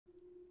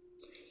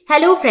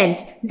Hello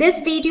friends,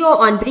 this video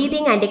on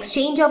breathing and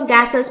exchange of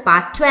gases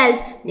part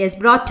 12 is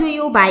brought to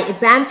you by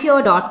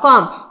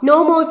examfear.com.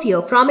 No more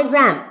fear from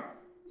exam.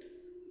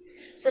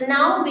 So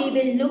now we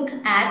will look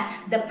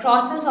at the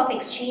process of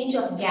exchange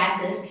of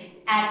gases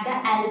at the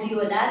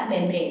alveolar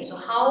membrane. So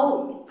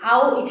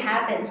how it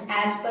happens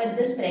as per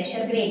this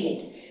pressure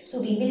gradient. So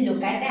we will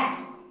look at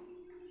that.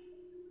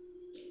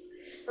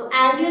 Now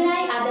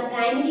alveoli are the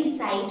primary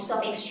sites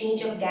of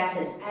exchange of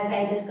gases, as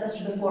I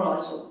discussed before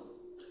also.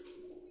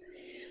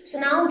 So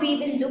now we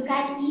will look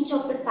at each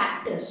of the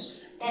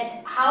factors,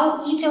 that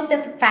how each of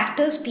the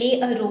factors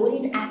play a role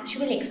in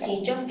actual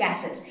exchange of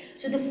gases.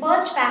 So the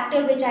first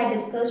factor which I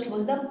discussed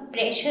was the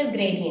pressure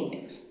gradient.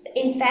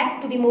 In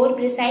fact, to be more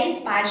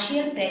precise,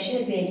 partial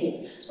pressure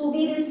gradient. So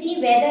we will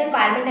see whether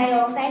carbon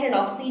dioxide and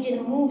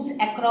oxygen moves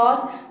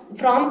across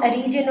from a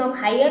region of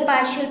higher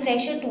partial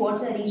pressure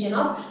towards a region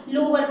of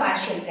lower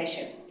partial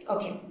pressure.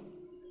 Okay.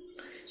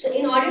 So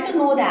in order to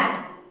know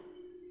that,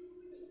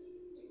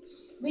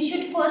 we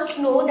should first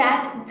know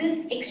that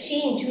this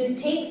exchange will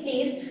take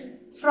place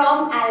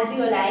from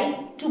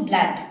alveoli to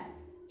blood,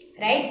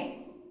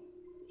 right?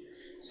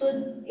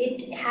 So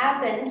it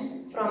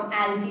happens from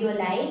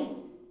alveoli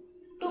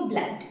to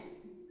blood,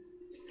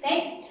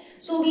 right?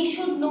 So we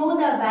should know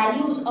the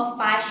values of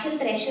partial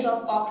pressure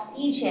of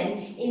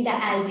oxygen in the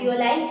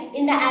alveoli.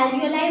 In the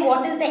alveoli,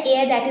 what is the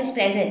air that is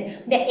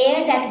present? The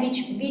air that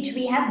which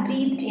we have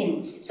breathed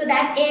in. So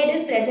that air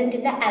is present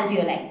in the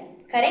alveoli.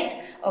 Correct?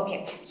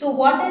 Okay. So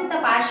what is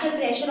the partial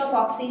pressure of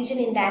oxygen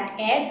in that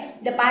air?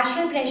 The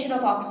partial pressure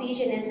of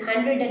oxygen is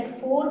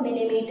 104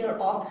 millimeter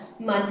of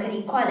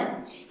mercury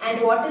column.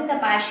 And what is the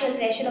partial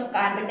pressure of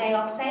carbon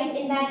dioxide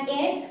in that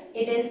air?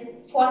 It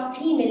is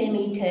 40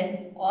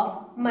 millimeter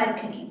of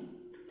mercury.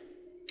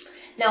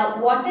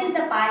 Now, what is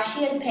the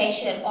partial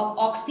pressure of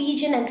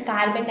oxygen and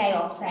carbon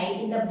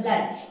dioxide in the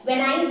blood? When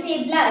I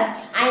say blood,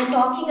 I am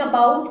talking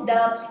about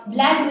the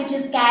blood which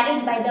is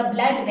carried by the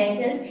blood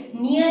vessels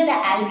near the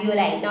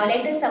alveoli. Now,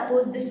 let us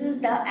suppose this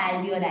is the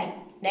alveoli,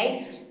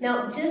 right?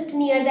 Now, just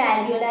near the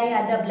alveoli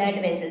are the blood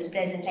vessels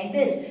present like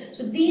this.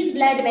 So, these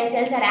blood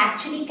vessels are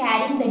actually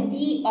carrying the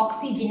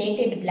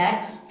deoxygenated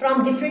blood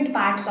from different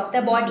parts of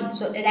the body.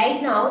 So,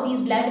 right now,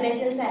 these blood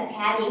vessels are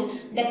carrying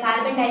the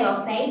carbon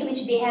dioxide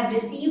which they have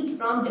received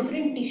from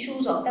different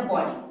tissues of the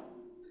body,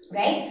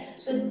 right?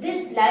 So,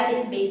 this blood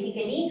is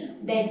basically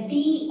the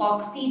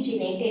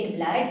deoxygenated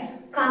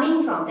blood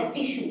coming from the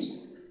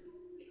tissues,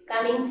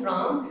 coming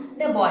from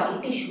the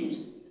body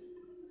tissues.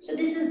 So,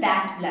 this is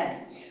that blood.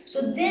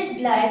 So, this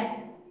blood,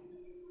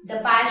 the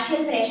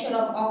partial pressure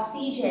of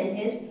oxygen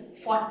is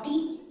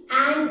 40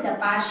 and the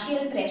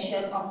partial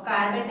pressure of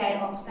carbon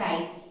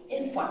dioxide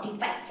is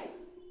 45.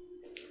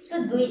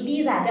 So,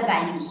 these are the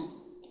values,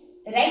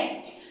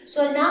 right?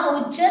 So,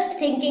 now just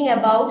thinking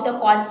about the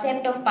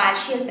concept of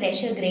partial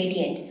pressure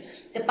gradient.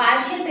 The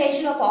partial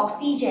pressure of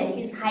oxygen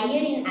is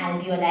higher in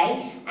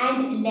alveoli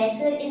and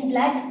lesser in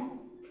blood,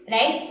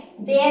 right?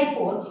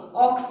 Therefore,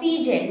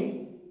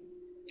 oxygen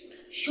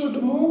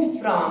should move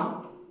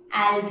from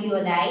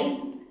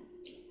alveoli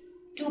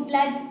to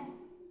blood,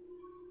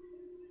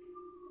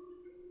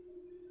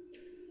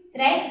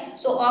 right?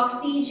 So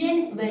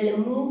oxygen will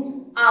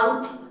move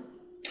out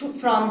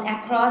from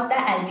across the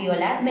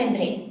alveolar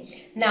membrane.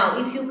 Now,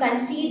 if you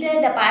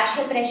consider the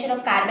partial pressure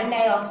of carbon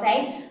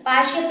dioxide,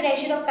 partial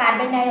pressure of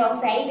carbon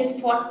dioxide is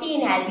 40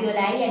 in alveoli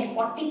and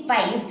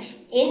 45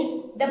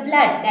 in the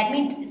blood. That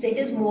means it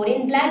is more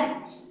in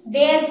blood.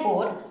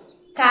 Therefore,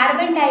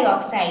 carbon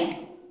dioxide,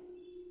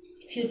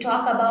 if you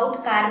talk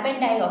about carbon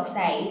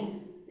dioxide,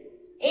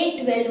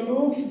 it will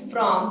move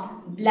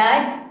from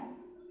blood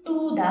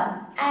to the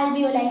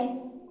alveoli,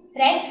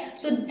 right?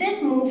 So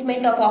this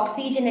movement of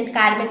oxygen and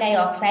carbon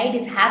dioxide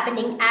is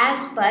happening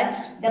as per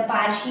the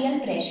partial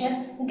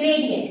pressure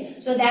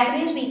gradient. So that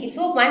means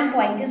so one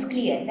point is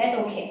clear that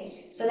okay.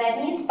 So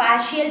that means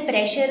partial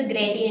pressure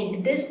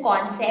gradient, this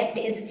concept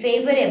is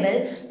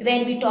favorable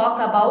when we talk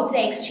about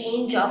the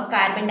exchange of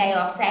carbon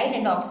dioxide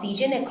and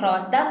oxygen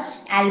across the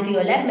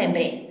alveolar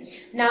membrane.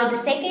 Now the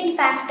second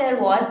factor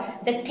was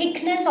the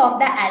thickness of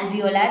the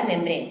alveolar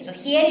membrane. So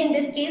here in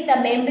this case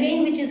the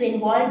membrane which is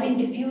involved in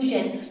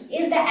diffusion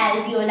is the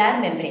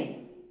alveolar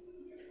membrane,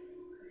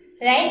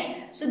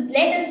 right? So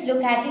let us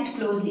look at it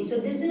closely. So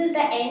this is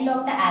the end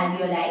of the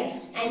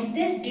alveoli and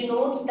this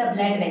denotes the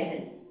blood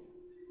vessel,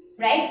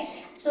 right?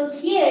 So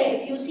here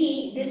if you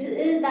see, this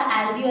is the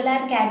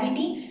alveolar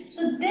cavity.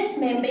 So this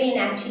membrane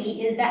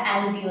actually is the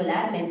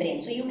alveolar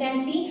membrane. So you can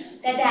see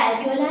that the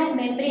alveolar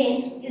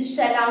membrane is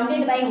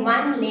surrounded by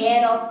one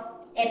layer of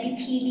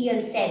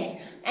epithelial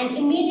cells and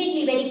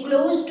immediately very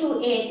close to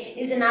it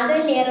is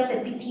another layer of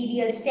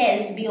epithelial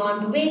cells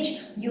beyond which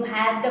you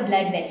have the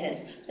blood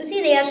vessels. So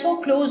see, they are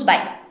so close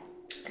by.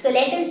 So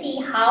let us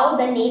see how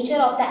the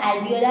nature of the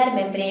alveolar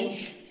membrane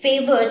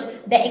favors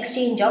the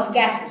exchange of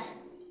gases.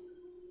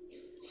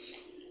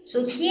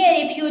 So here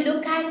if you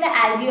look at the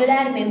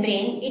alveolar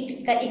membrane,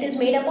 it is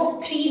made up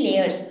of 3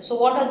 layers. So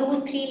what are those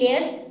 3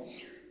 layers?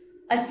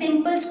 A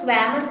simple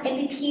squamous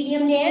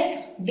epithelium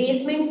layer,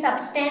 basement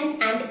substance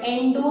and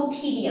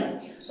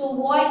endothelium. So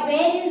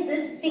where is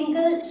this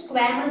single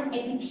squamous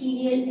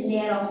epithelial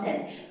layer of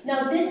cells?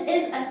 Now this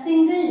is a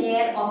single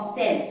layer of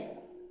cells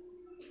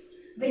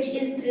which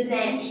is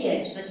present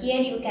here. So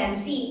here you can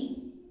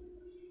see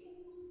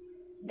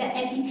the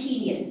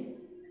epithelium.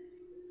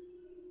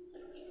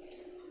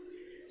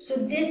 So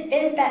this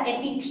is the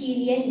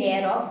epithelial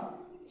layer of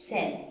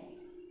cell.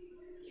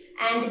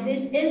 And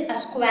this is a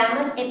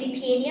squamous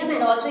epithelium,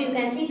 and also you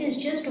can see it is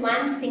just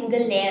one single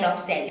layer of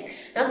cells.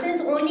 Now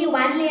since only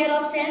one layer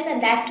of cells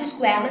and that too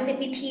squamous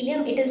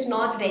epithelium, it is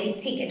not very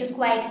thick, it is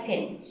quite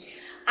thin.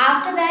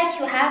 After that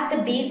you have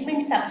the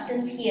basement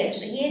substance here.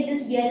 So here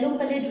this yellow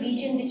colored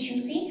region which you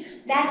see,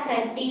 that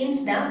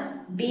contains the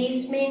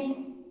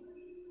basement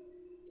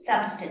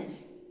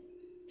substance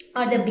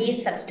or the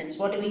base substance,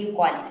 whatever you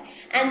call it.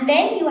 And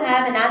then you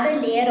have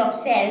another layer of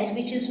cells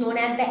which is known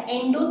as the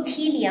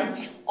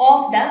endothelium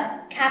of the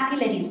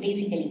capillaries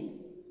basically.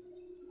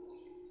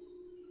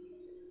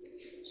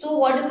 So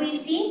what do we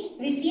see?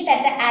 We see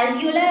that the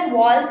alveolar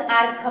walls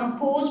are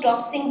composed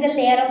of single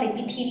layer of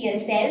epithelial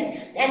cells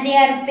and they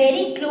are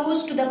very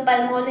close to the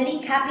pulmonary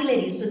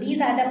capillaries. So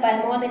these are the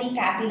pulmonary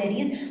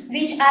capillaries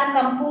which are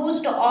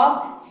composed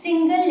of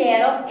single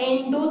layer of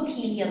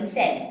endothelium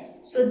cells.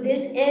 So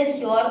this is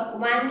your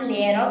one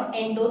layer of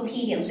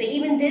endothelium. So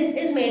even this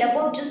is made up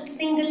of just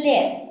single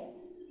layer.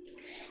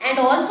 And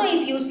also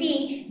if you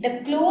see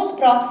the close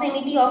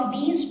proximity of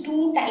these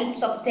two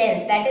types of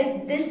cells, that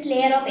is this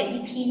layer of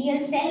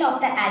epithelial cell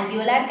of the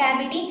alveolar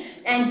cavity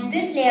and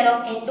this layer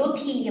of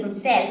endothelium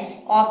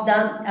cell of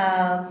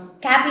the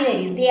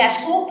capillaries, they are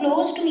so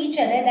close to each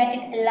other that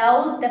it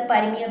allows the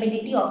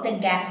permeability of the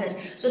gases.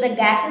 So the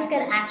gases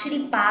can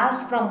actually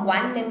pass from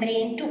one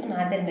membrane to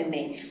another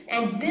membrane,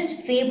 and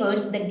this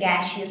favors the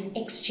gaseous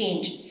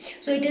exchange.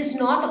 So it is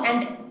not,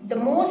 and the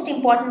most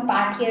important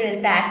part here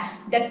is that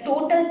the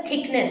total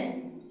thickness,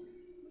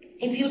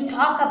 if you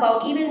talk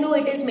about, even though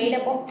it is made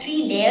up of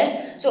 3 layers,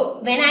 so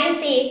when I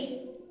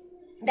say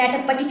that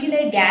a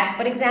particular gas,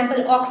 for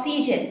example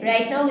oxygen,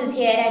 right now is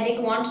here and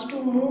it wants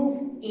to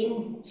move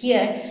in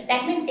here,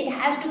 that means it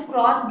has to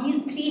cross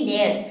these 3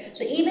 layers.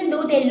 So even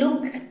though they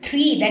look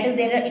 3, that is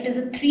it is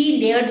a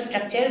 3-layered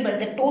structure, but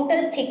the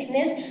total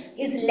thickness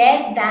is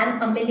less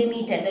than a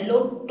millimeter. The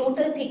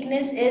total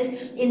thickness is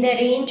in the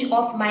range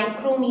of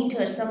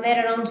micrometers,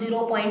 somewhere around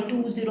 0.2,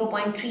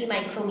 0.3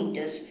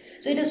 micrometers.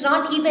 So it is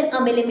not even a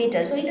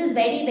millimeter. So it is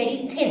very,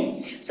 very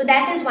thin. So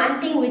that is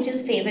one thing which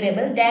is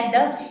favorable, that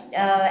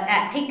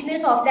the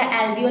thickness of the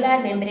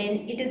alveolar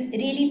membrane, it is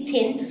really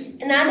thin.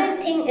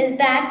 Another thing is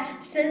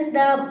that since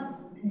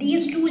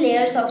these 2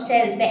 layers of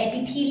cells, the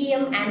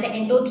epithelium and the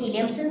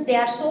endothelium, since they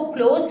are so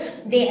close,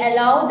 they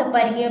allow the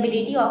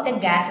permeability of the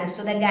gases.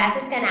 So the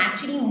gases can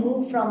actually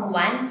move from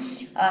one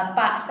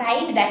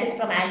side, that is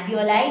from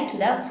alveoli to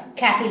the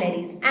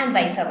capillaries, and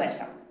vice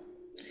versa.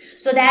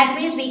 So that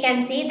ways we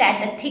can say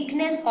that the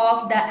thickness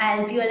of the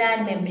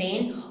alveolar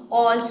membrane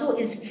also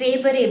is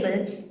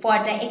favorable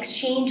for the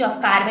exchange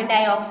of carbon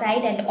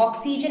dioxide and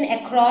oxygen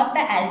across the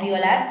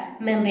alveolar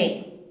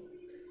membrane.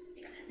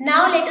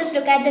 Now let us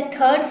look at the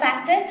third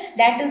factor,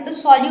 that is the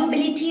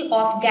solubility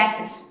of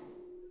gases.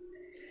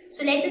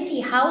 So let us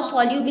see how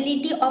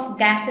solubility of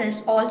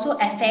gases also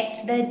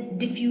affects the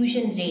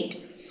diffusion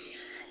rate.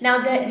 Now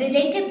the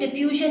relative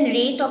diffusion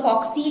rate of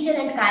oxygen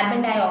and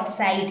carbon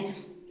dioxide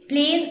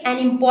plays an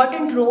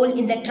important role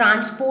in the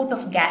transport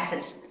of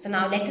gases. So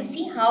now let us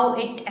see how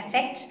it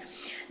affects.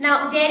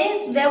 Now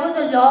there was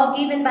a law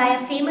given by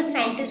a famous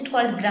scientist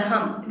called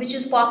Graham, which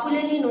is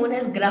popularly known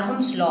as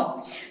Graham's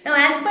law. Now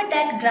as per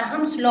that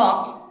Graham's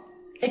law,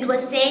 it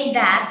was said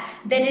that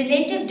the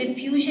relative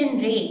diffusion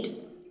rate,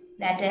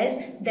 that is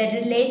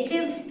the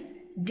relative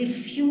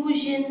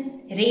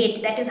diffusion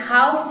rate, that is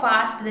how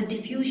fast the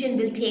diffusion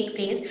will take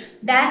place,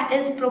 that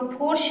is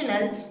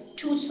proportional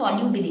to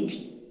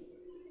solubility.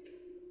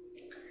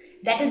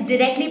 That is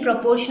directly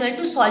proportional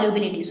to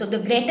solubility. So the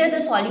greater the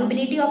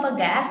solubility of a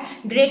gas,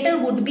 greater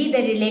would be the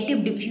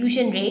relative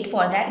diffusion rate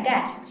for that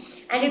gas.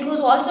 And it was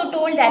also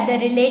told that the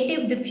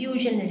relative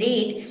diffusion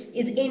rate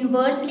is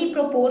inversely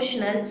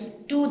proportional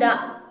to the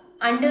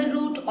under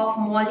root of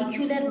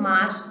molecular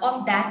mass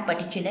of that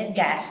particular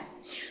gas.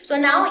 So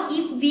now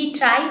if we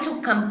try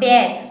to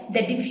compare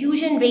the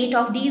diffusion rate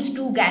of these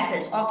 2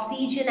 gases,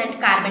 oxygen and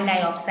carbon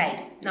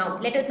dioxide. Now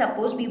let us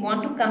suppose we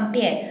want to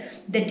compare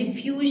the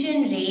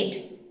diffusion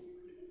rate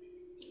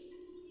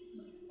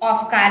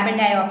of carbon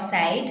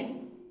dioxide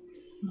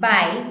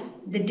by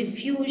the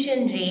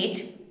diffusion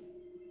rate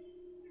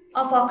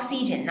of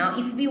oxygen. Now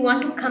if we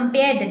want to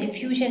compare the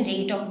diffusion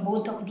rate of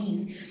both of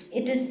these,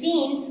 it is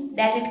seen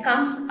that it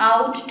comes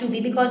out to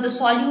be, because the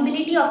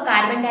solubility of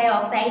carbon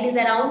dioxide is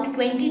around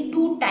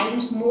 22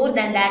 times more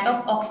than that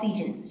of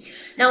oxygen.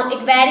 Now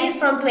it varies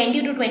from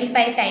 20 to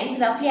 25 times,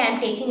 roughly I am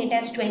taking it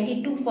as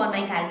 22 for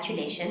my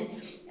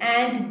calculation,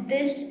 and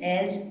this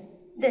is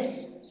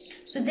this.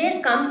 So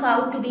this comes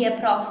out to be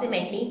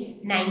approximately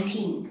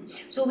 19.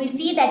 So we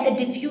see that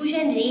the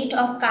diffusion rate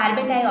of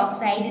carbon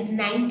dioxide is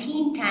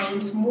 19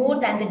 times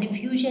more than the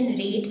diffusion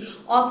rate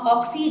of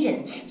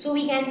oxygen. So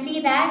we can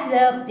see that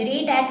the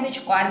rate at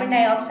which carbon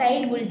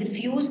dioxide will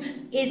diffuse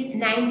is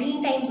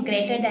 19 times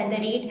greater than the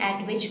rate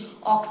at which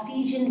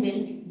oxygen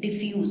will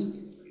diffuse.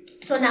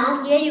 So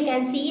now here you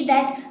can see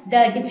that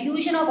the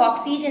diffusion of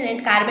oxygen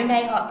and carbon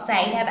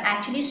dioxide have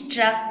actually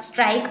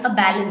strike a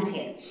balance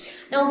here.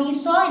 Now we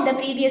saw in the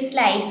previous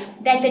slide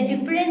that the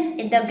difference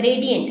in the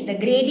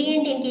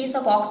gradient in case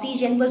of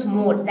oxygen was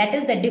more. That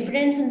is, the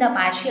difference in the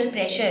partial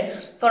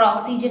pressure for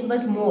oxygen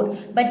was more,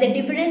 but the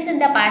difference in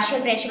the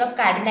partial pressure of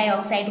carbon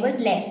dioxide was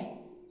less.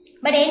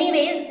 But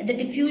anyways, the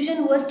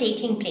diffusion was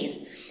taking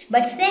place.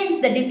 But since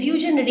the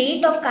diffusion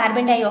rate of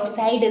carbon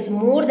dioxide is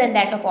more than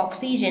that of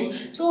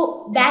oxygen,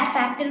 so that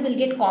factor will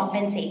get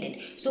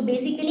compensated. So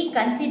basically,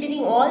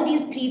 considering all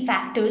these three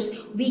factors,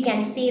 we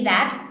can say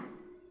that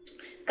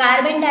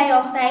carbon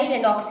dioxide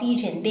and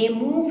oxygen, they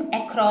move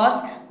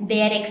across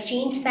their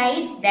exchange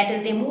sites, that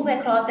is, they move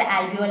across the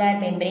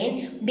alveolar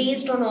membrane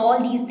based on all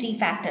these three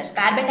factors.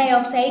 Carbon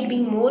dioxide,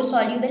 being more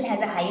soluble,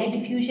 has a higher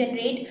diffusion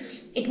rate.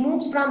 It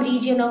moves from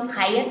region of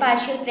higher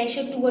partial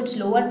pressure towards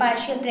lower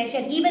partial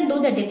pressure, even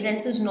though the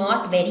difference is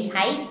not very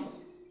high.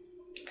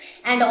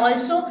 And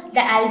also the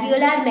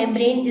alveolar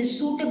membrane is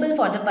suitable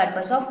for the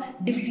purpose of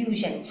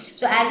diffusion.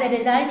 So as a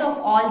result of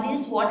all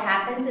this, what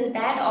happens is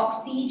that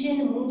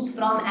oxygen moves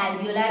from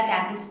alveolar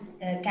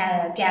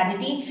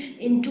cavity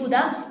into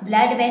the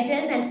blood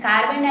vessels, and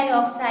carbon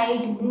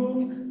dioxide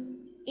move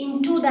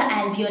into the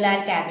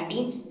alveolar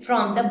cavity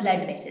from the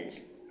blood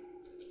vessels.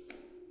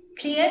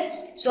 Clear?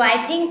 So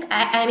I think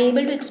I am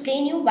able to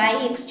explain you why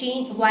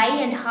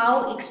and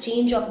how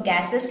exchange of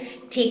gases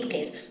take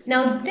place.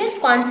 Now this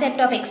concept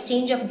of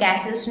exchange of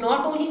gases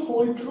not only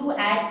hold true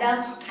at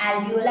the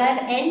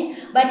alveolar end,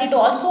 but it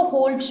also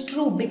holds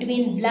true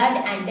between blood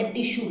and the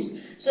tissues.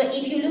 So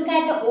if you look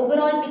at the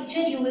overall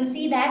picture, you will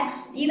see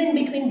that even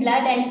between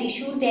blood and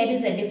tissues there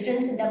is a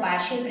difference in the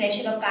partial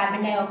pressure of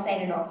carbon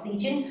dioxide and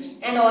oxygen,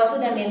 and also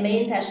the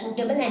membranes are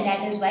suitable, and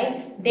that is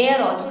why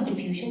there also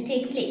diffusion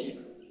take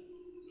place.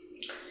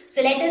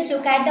 So let us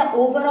look at the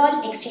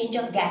overall exchange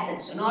of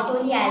gases. So not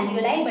only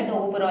alveoli but the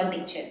overall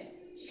picture.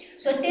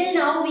 So till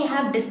now we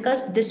have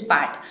discussed this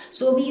part.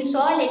 So we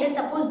saw, let us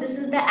suppose this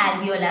is the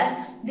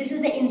alveolus. This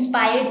is the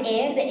inspired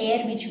air, the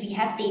air which we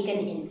have taken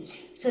in.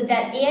 So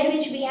the air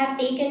which we have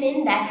taken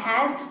in, that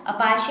has a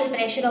partial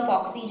pressure of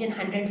oxygen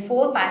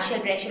 104, partial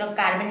pressure of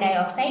carbon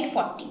dioxide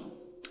 40.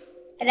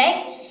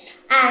 Right?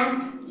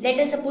 And let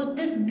us suppose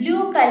this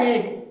blue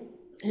colored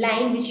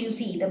line which you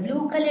see, the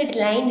blue colored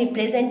line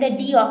represent the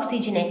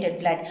deoxygenated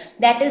blood.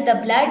 That is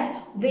the blood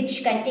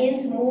which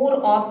contains more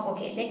of,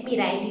 okay, let me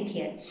write it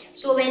here.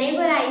 So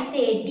whenever I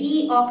say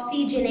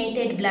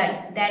deoxygenated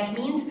blood, that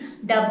means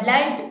the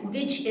blood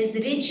which is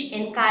rich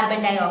in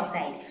carbon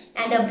dioxide.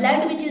 And the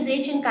blood which is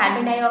rich in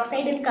carbon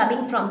dioxide is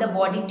coming from the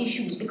body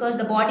tissues, because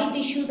the body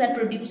tissues are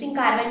producing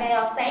carbon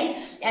dioxide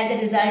as a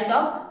result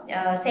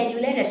of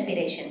cellular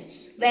respiration.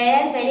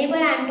 Whereas whenever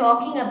I am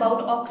talking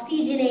about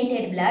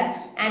oxygenated blood,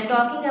 I am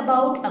talking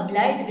about a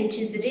blood which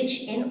is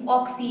rich in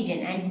oxygen,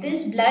 and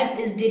this blood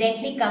is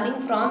directly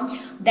coming from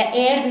the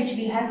air which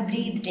we have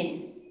breathed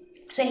in.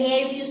 So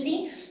here if you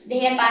see, the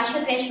here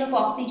partial pressure of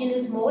oxygen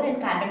is more and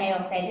carbon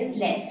dioxide is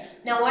less.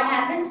 Now what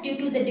happens, due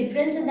to the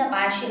difference in the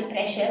partial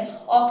pressure,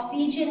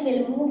 oxygen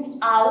will move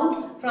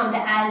out from the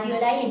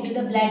alveoli into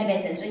the blood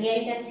vessel. So here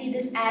you can see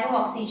this arrow,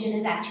 oxygen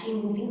is actually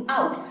moving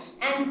out,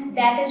 and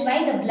that is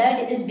why the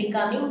blood is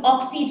becoming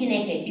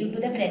oxygenated due to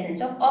the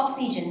presence of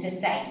oxygen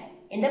this side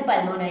in the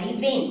pulmonary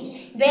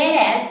vein.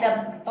 Whereas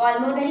the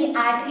pulmonary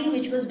artery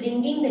which was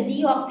bringing the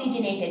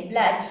deoxygenated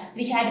blood,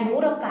 which had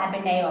more of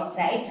carbon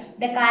dioxide,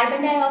 the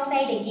carbon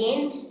dioxide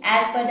again,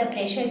 as per the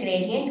pressure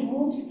gradient,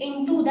 moves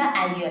into the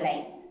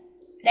alveoli.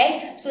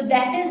 Right? So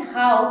that is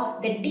how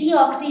the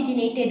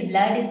deoxygenated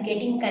blood is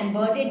getting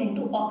converted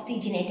into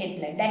oxygenated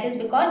blood. That is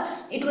because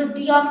it was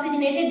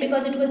deoxygenated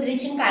because it was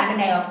rich in carbon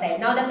dioxide.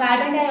 Now the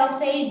carbon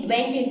dioxide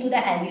went into the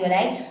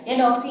alveoli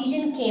and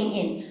oxygen came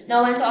in.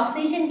 Now once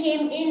oxygen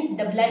came in,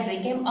 the blood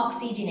became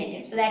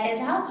oxygenated. So that is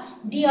how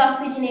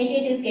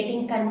deoxygenated is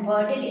getting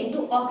converted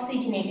into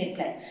oxygenated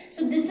blood.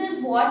 So this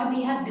is what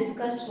we have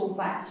discussed so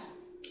far.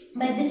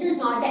 But this is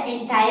not the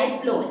entire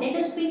flow. Let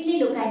us quickly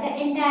look at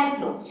the entire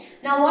flow.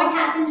 Now what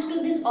happens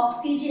to this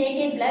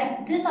oxygenated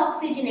blood? This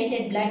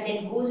oxygenated blood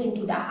then goes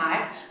into the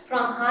heart. From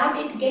heart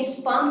it gets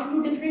pumped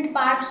to different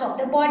parts of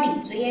the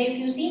body. So here if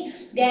you see,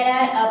 there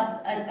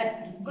are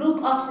a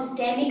group of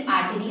systemic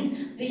arteries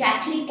which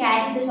actually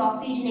carry this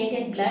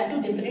oxygenated blood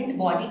to different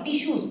body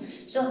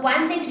tissues. So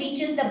once it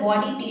reaches the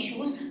body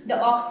tissues,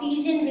 the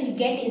oxygen will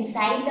get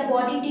inside the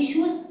body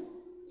tissues,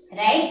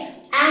 right?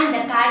 And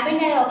the carbon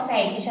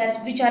dioxide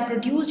which are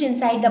produced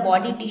inside the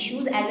body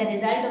tissues as a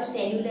result of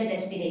cellular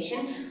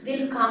respiration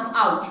will come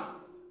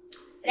out.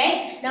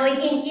 Right? Now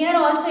again, here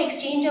also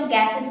exchange of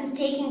gases is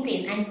taking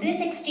place, and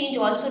this exchange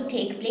also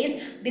take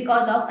place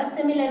because of a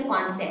similar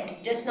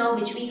concept just now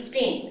which we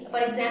explained. For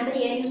example,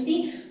 here you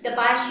see the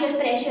partial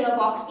pressure of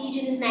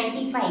oxygen is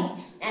 95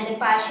 and the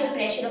partial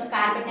pressure of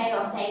carbon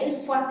dioxide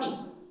is 40.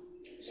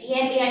 So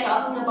here we are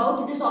talking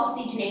about this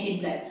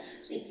oxygenated blood.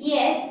 So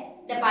here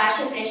the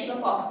partial pressure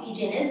of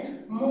oxygen is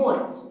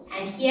more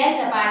and here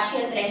the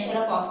partial pressure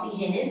of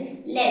oxygen is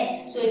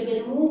less. So it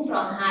will move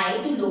from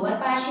high to lower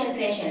partial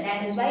pressure.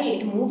 That is why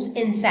it moves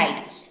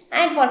inside.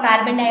 And for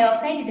carbon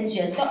dioxide, it is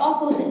just the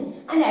opposite.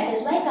 And that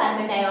is why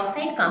carbon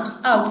dioxide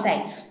comes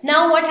outside.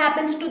 Now what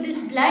happens to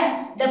this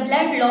blood? The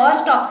blood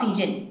lost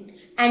oxygen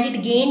and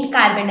it gained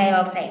carbon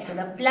dioxide. So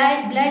the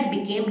blood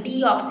became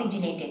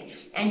deoxygenated.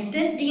 And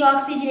this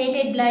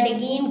deoxygenated blood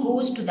again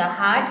goes to the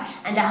heart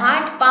and the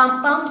heart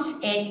pumps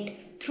it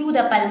through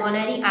the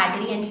pulmonary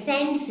artery and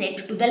sends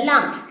it to the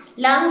lungs.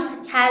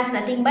 Lungs has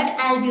nothing but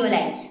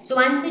alveoli. So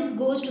once it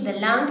goes to the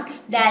lungs,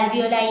 the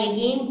alveoli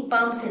again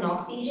pumps in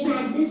oxygen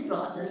and this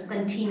process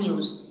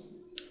continues.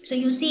 So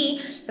you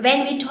see,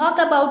 when we talk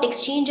about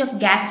exchange of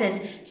gases,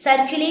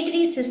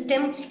 circulatory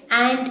system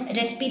and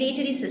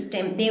respiratory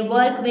system, they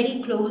work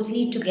very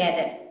closely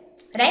together,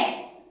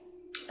 right?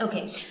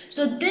 Okay,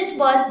 so this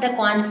was the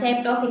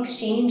concept of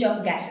exchange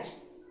of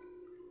gases.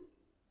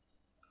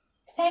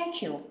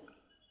 Thank you.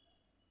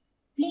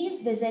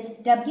 Please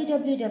visit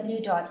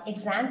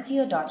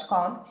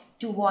www.examfear.com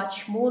to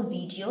watch more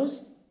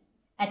videos,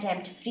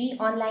 attempt free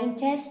online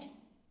test,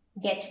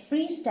 get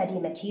free study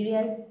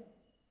material,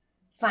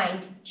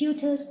 find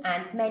tutors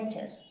and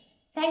mentors.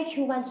 Thank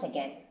you once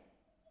again.